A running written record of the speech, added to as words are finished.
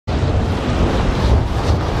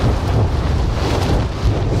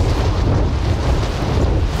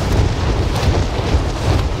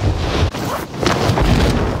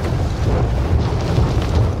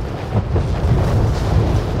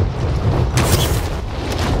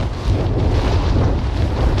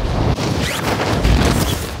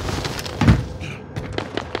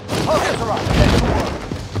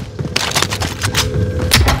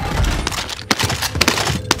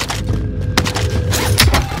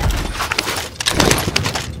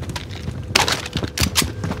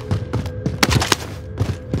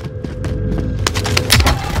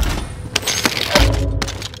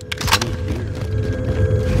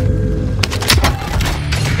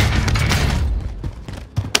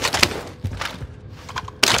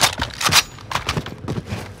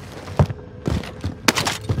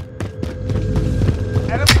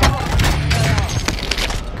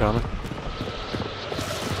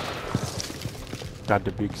got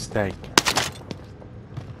the big stake.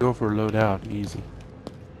 Go for loadout, easy.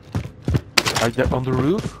 Are they on the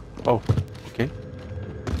roof? Oh, okay.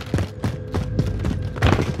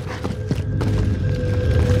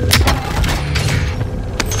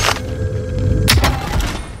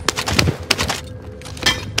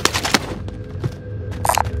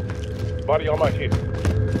 Body on my hip.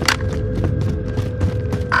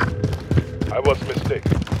 I was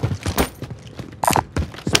mistaken.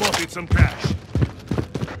 Spotted some cash.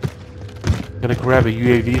 Gonna grab a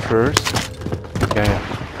UAV first. Okay.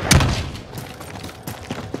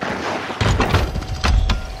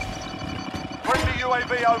 Friendly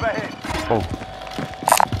UAV overhead. Oh.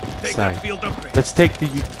 Take Sorry. that field upgrade. Let's take the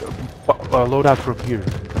loadout from here.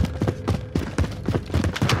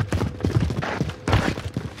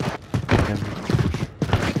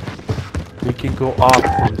 We can go up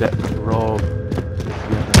from that road.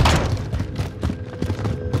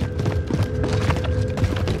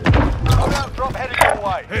 Loadout drop heading your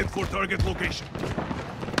way. Head for target location.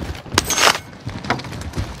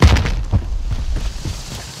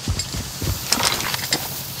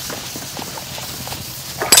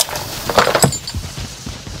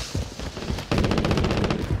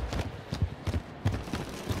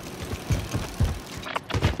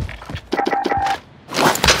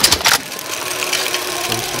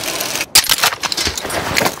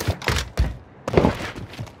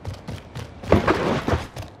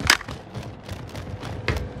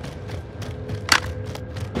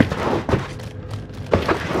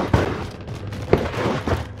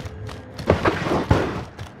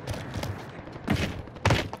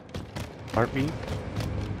 Heartbeat.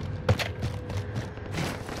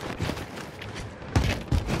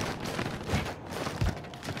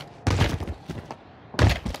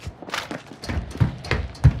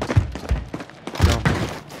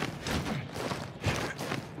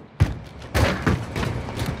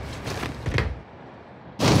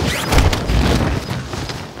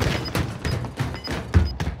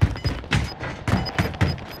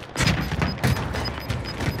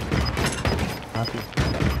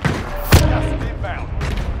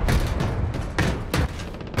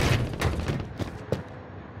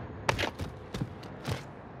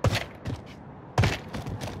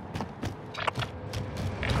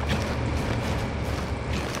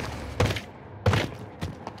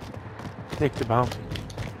 Take the bounty.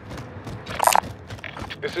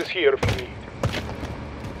 This is here if you need.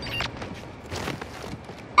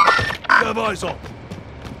 Have eyes on.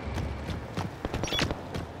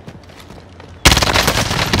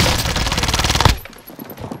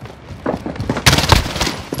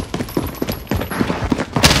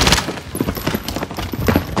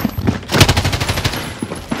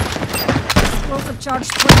 Explosive charge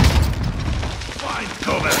sprint. Find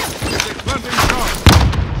cover. They're planting charge.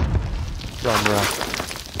 Run.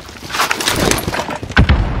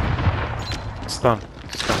 Stun.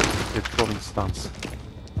 They're throwing stuns.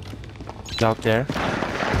 He's out there.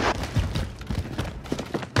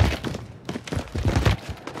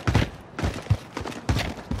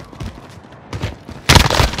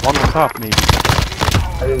 One on top, maybe.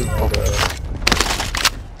 Oh.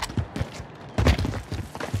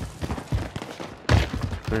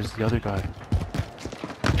 Where's the other guy?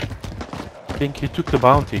 I think he took the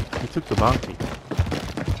bounty.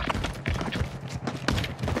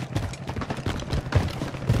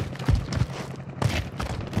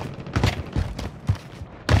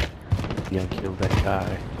 Yeah, kill that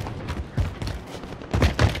guy.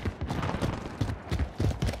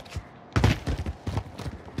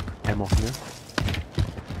 Ammo here.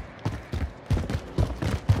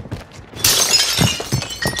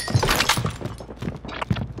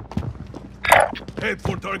 Head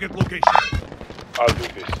for target location. I'll do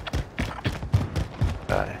this.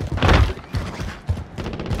 Guy.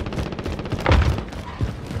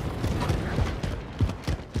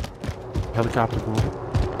 Helicopter move.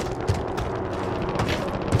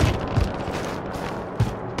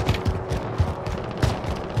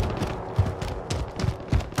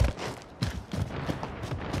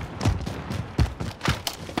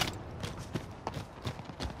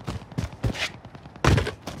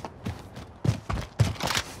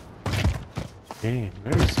 Damn,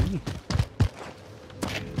 where is he?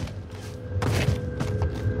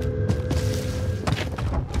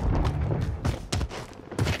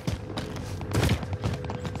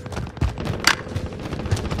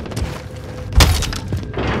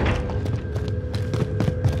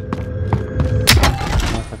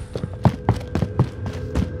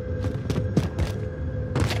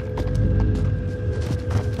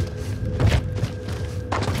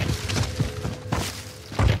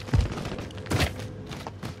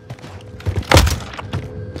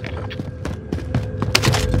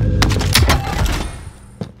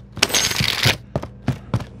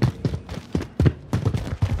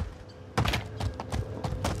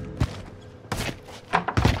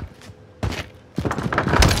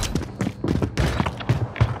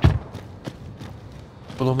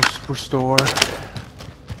 People on the superstore.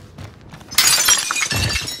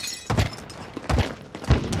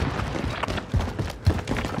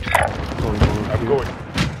 Going over I'm here. going.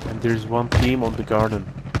 And there's one team on the garden,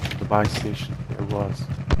 the buy station. There was.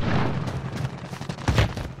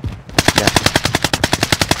 Yeah.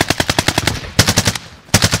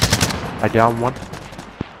 I down one.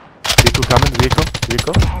 Vehicle coming, vehicle.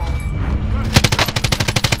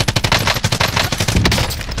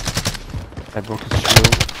 I broke his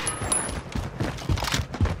shield.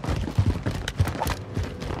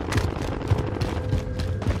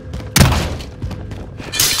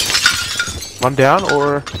 One down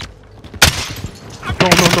or...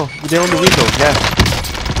 No. They're on the window, yeah.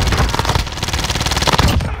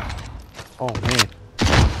 Oh man.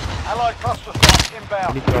 Allied cluster strike I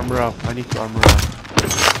inbound. need to armor up.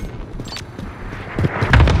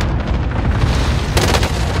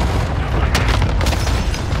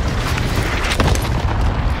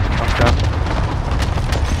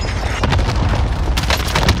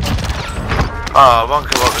 One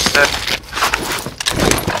kill over set.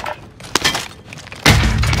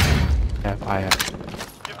 I have.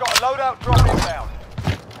 You've got a loadout drop inbound.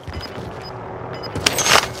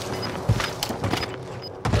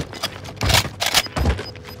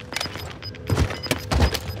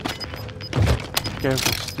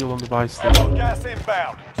 Careful, still on the buy station. Gas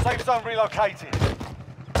inbound. Safe zone relocated.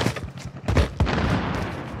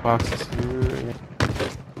 Boxes here. Yeah.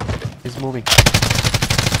 He's moving.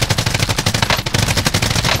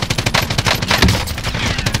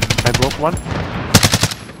 I broke one.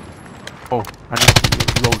 Oh, I need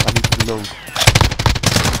to reload.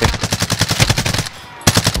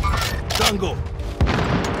 Tango.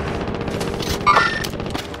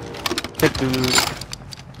 Hit the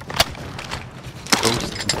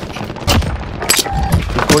ghost.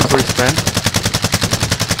 He's going for his friend.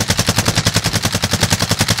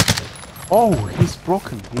 Oh, he's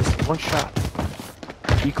broken. He's one shot.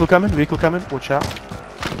 Vehicle coming. Watch out.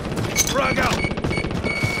 Frag out.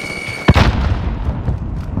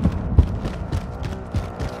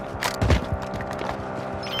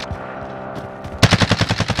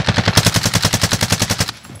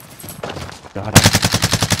 Got it.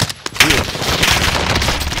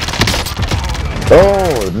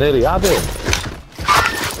 Oh, nearly had him.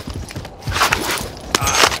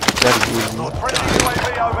 That is easy. Friendly UAV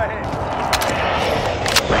overhead.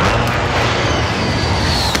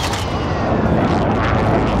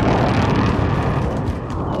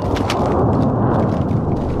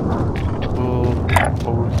 People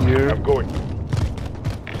over here. I'm going.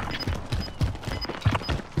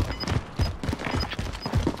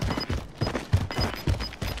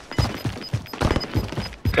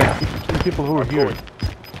 People over here. Which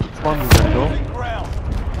one is that go? Losing ground.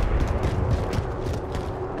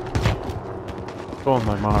 Go on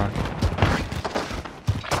my mark.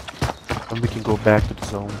 And we can go back to the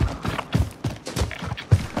zone.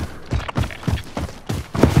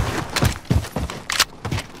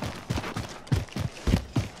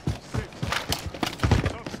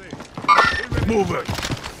 Move it.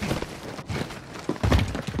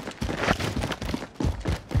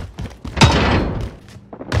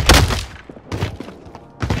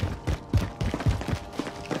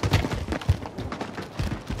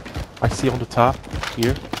 I see on the top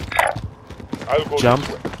here. I'll go. Jump.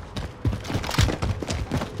 this way.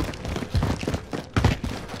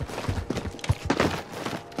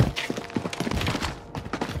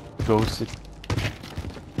 Goes it.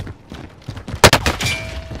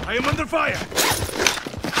 I am under fire.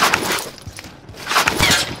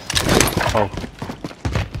 Oh.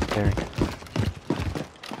 There.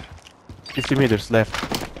 50 meters left.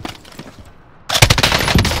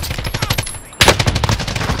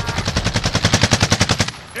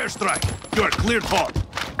 Airstrike. You are cleared hot.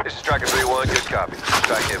 This is Striker 3-1, good copy.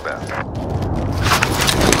 Strike inbound.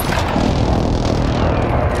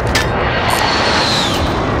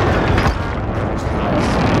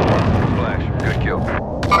 Flash, good kill.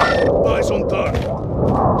 Eyes on target.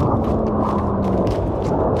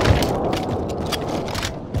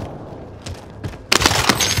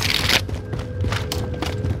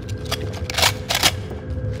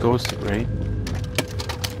 Goes great.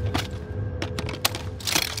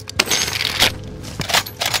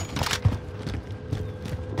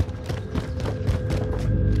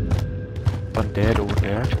 One dead over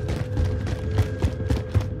there.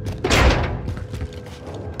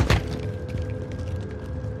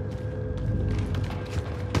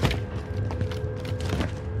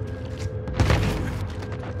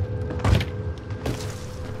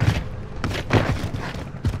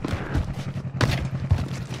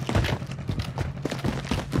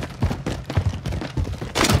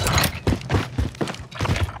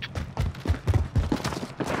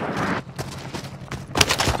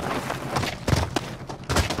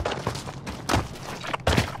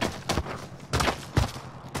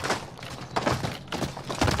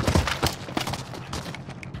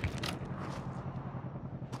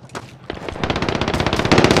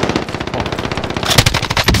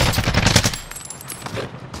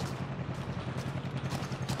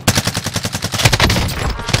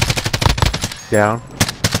 Down.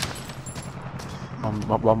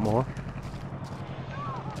 One more.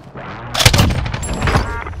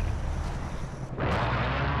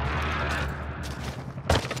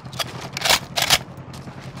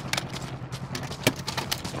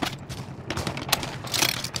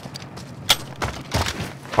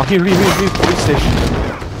 Oh, here, police station.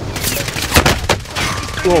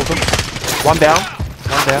 Two of them. One down.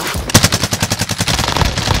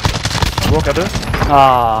 Walk other.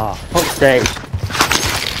 Ah, fuck's sake.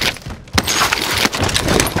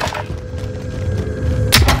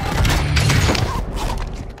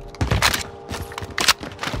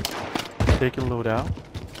 Taking load out.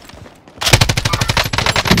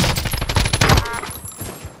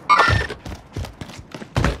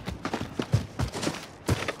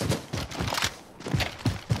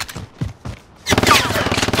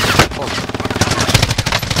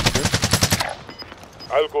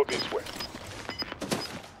 I'll go this way.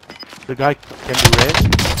 The guy can be red.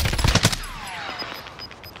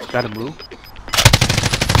 Gotta move.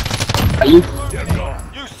 They're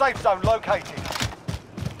gone. New safe zone located.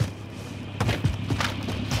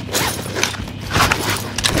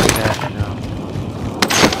 Yeah, no.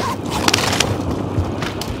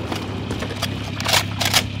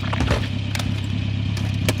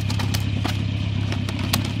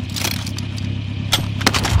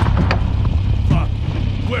 Fuck.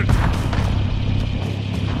 Where?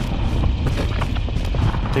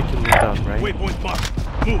 Taking load out, right? Waypoint mark.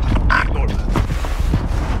 Move. Ignore that.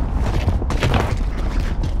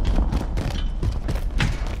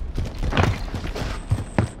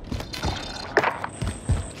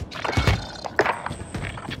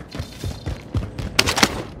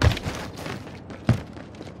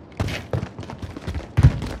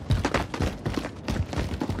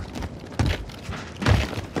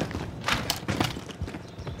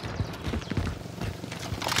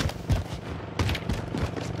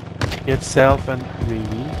 Get self and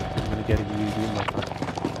UAV. I'm gonna get a UAV in my pocket.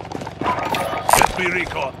 Set me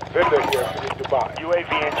recon. Vendor here, need to buy.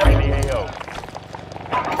 UAV entering the AO.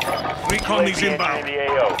 Recon is UAV inbound. entering the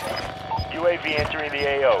AO. UAV entering the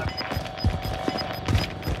AO.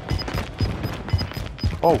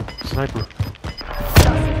 Oh, sniper.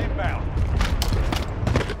 Gas is inbound.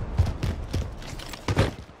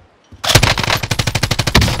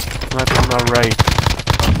 Sniper on our right.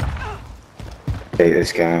 Hey,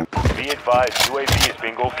 this guy. Be advised, UAV is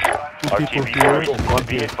bingo fuel. Two people RTB here, for resupply. one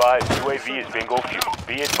Be here. advised, UAV is bingo fuel.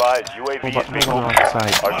 Be advised, UAV is Move bingo on fuel.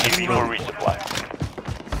 outside. RTB for resupply.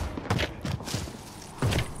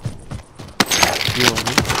 You on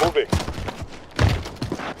me? Moving.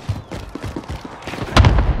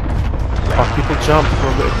 Oh, people jump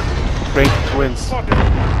from the great twins.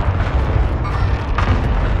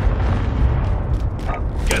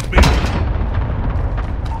 Get me.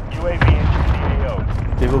 UAV entering the AO.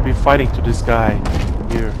 They will be fighting to this guy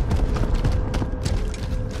here.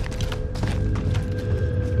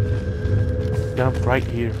 Jump right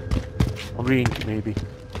here. On rink, maybe.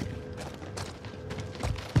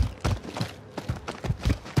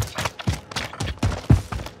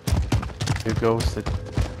 Here goes the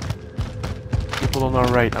people on our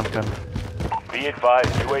right. I'm coming. Be advised,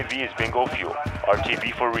 UAV is bingo fuel.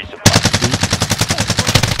 RTB for resupply.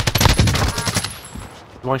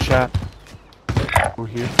 One shot. We're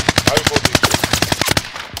here. I'll go this way.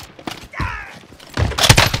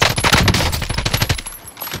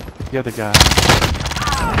 The other guy.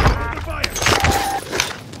 Under fire.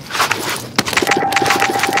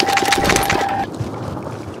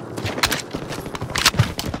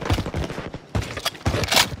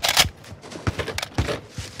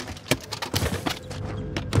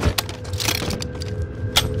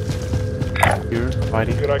 Here,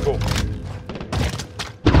 fighting. Here I go.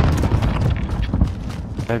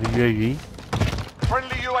 Have a UAV.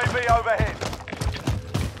 Friendly UAV overhead.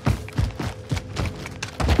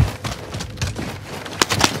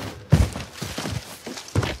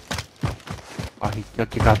 Oh, he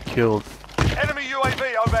got killed. Enemy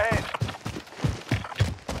UAV overhead.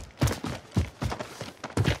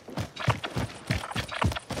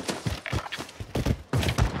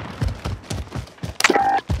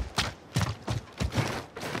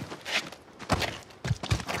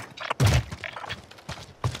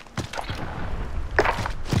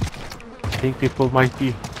 I think people might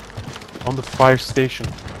be on the fire station.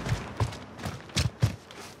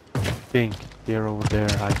 I think they're over there.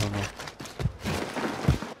 I don't know.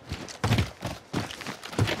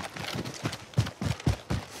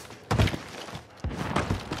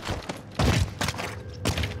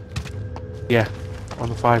 Yeah, on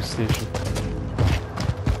the fire station.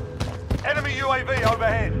 Enemy UAV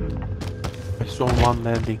overhead. I saw one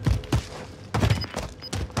landing.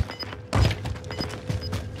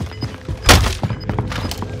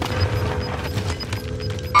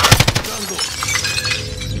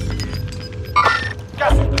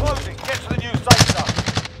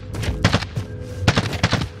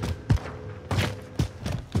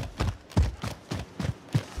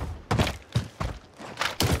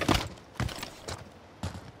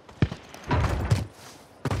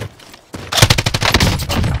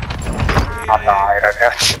 ตายแล้วเนี่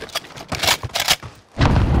ย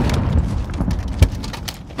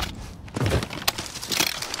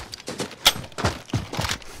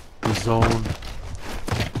The zone.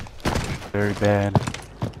 Very bad.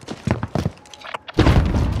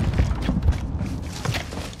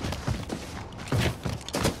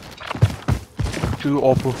 Two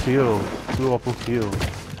open field. Two open field.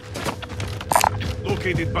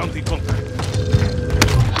 Located bounty contact.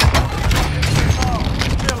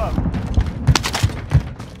 Kill 'em.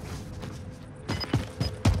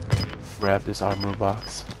 Grab this armor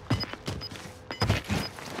box.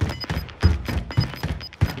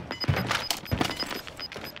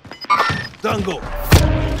 Tango.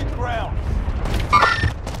 Losing ground.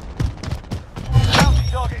 Bounty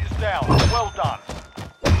target is down. Well done.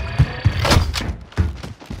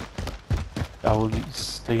 I will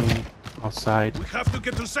stay outside We have to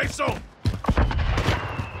get to safe zone.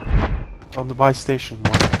 on the buy station.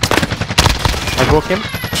 One. I broke him.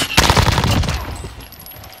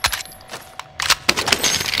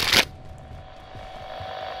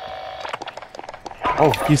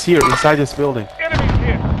 Oh, he's here inside this building. Enemies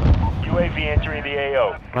here. UAV entering the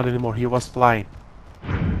AO. Not anymore. He was flying.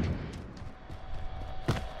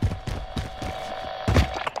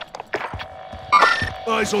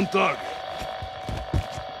 Eyes on target.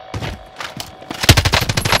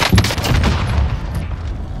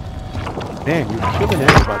 Man, you're killing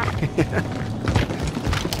everybody.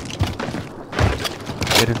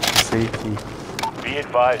 Get into safety. Be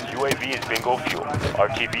advised, UAV is bingo fuel.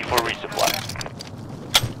 RTB for resupply.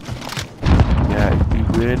 Yeah, if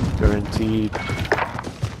we win, guaranteed.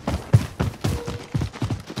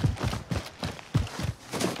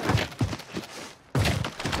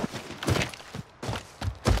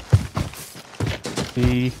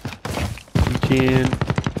 We can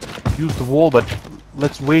use the wall, but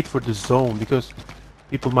let's wait for the zone because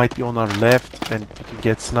people might be on our left and we can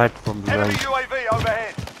get sniped from the Enemy right. UAV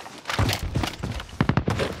overhead.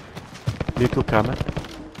 Vehicle coming.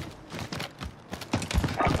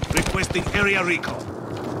 Requesting area recon.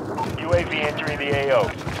 UAV entering the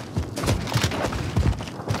AO.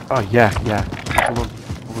 Oh yeah, yeah. People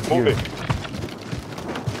over Move here. it.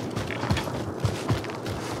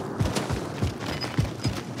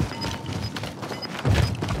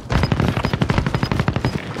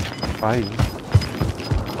 Fighting.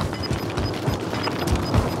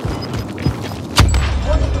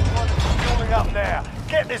 Pulling up now.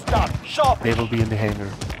 Get this done. Sharp. They will be in the hangar.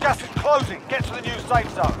 Gas is closing. Get to the new safe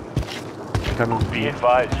zone. Coming. Be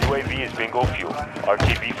advised, UAV is bingo fuel.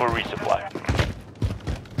 RTB for resupply.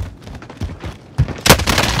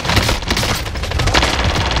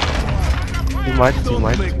 He might. He Don't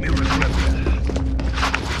might. make me regret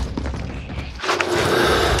that.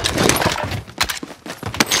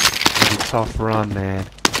 It's a tough run, man.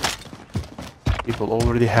 People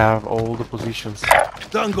already have all the positions.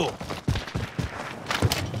 Tango.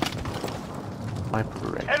 My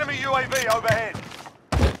correct. Enemy UAV overhead.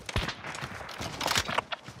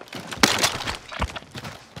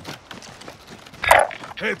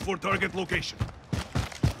 Head for target location.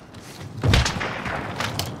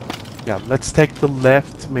 Yeah, let's take the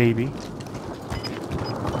left, maybe.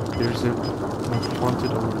 There's a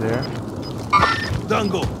wanted over there.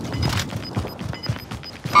 Tango.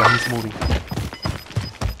 Yeah, he's moving.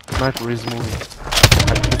 Sniper is moving.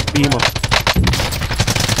 I just beam him.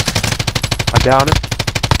 I down him.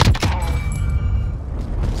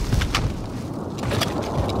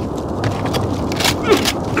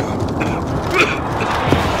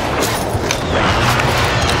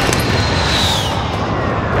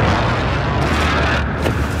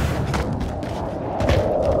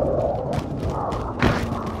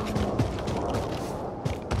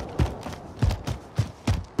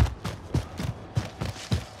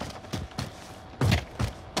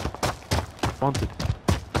 Wanted.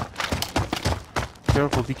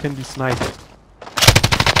 Careful, we can be sniped.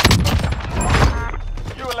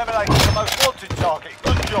 You eliminated the most wanted target.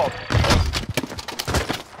 Good job.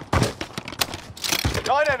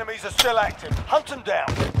 9 enemies are still active. Hunt them down.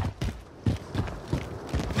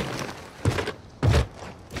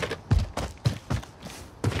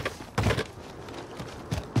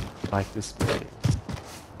 Like this place.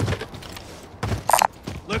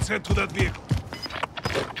 Let's head to that vehicle.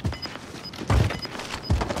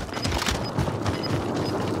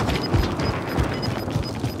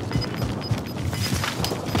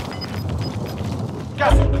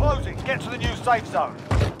 Gas is closing. Get to the new safe zone.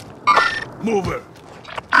 Mover.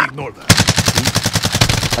 Ignore that.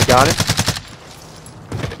 I got it.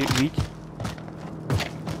 Hit weak.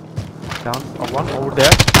 Down. One over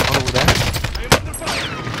there. One over there. I am under fire.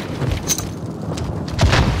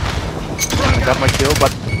 I got my kill,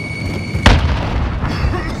 but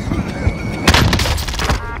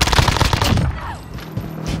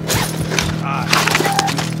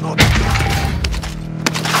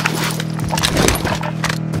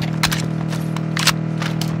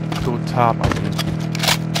go top, I think.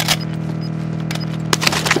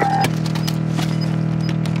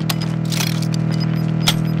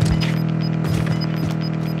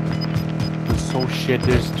 So shit,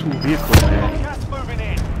 there's 2 vehicles, man. Gas moving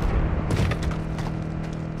in.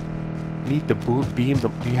 Need the boot beam. Do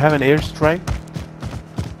you have an airstrike?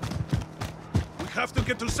 We have to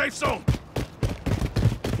get to safe zone.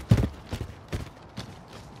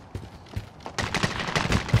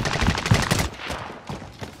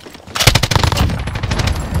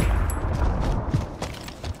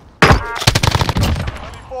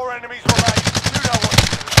 Only 4 enemies remain. You know what to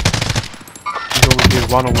He's over here,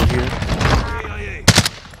 one over here. AIA.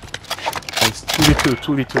 It's 2v2,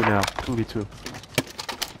 2v2 now. 2v2.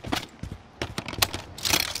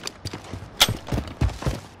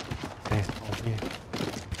 Okay, over here.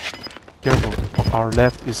 Careful, our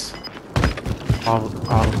left is out.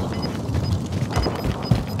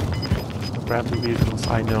 Grab the vehicles,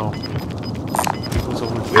 I know. Vehicles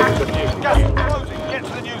over here. do. Gas is closing. Get to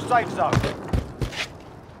the new safe zone.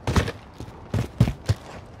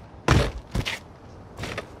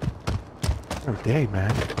 Every day,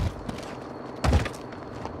 man.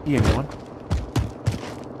 See anyone?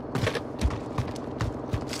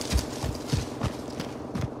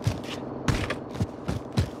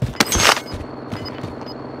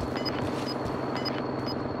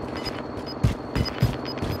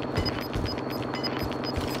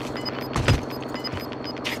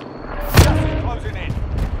 Gas is closing in.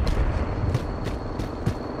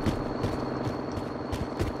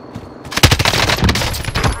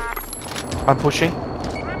 I'm pushing.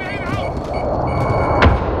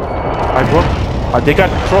 I broke. They got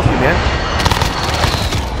the trophy, man.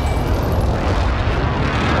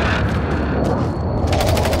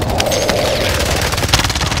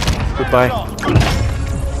 Goodbye.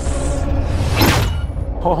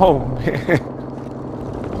 Oh man.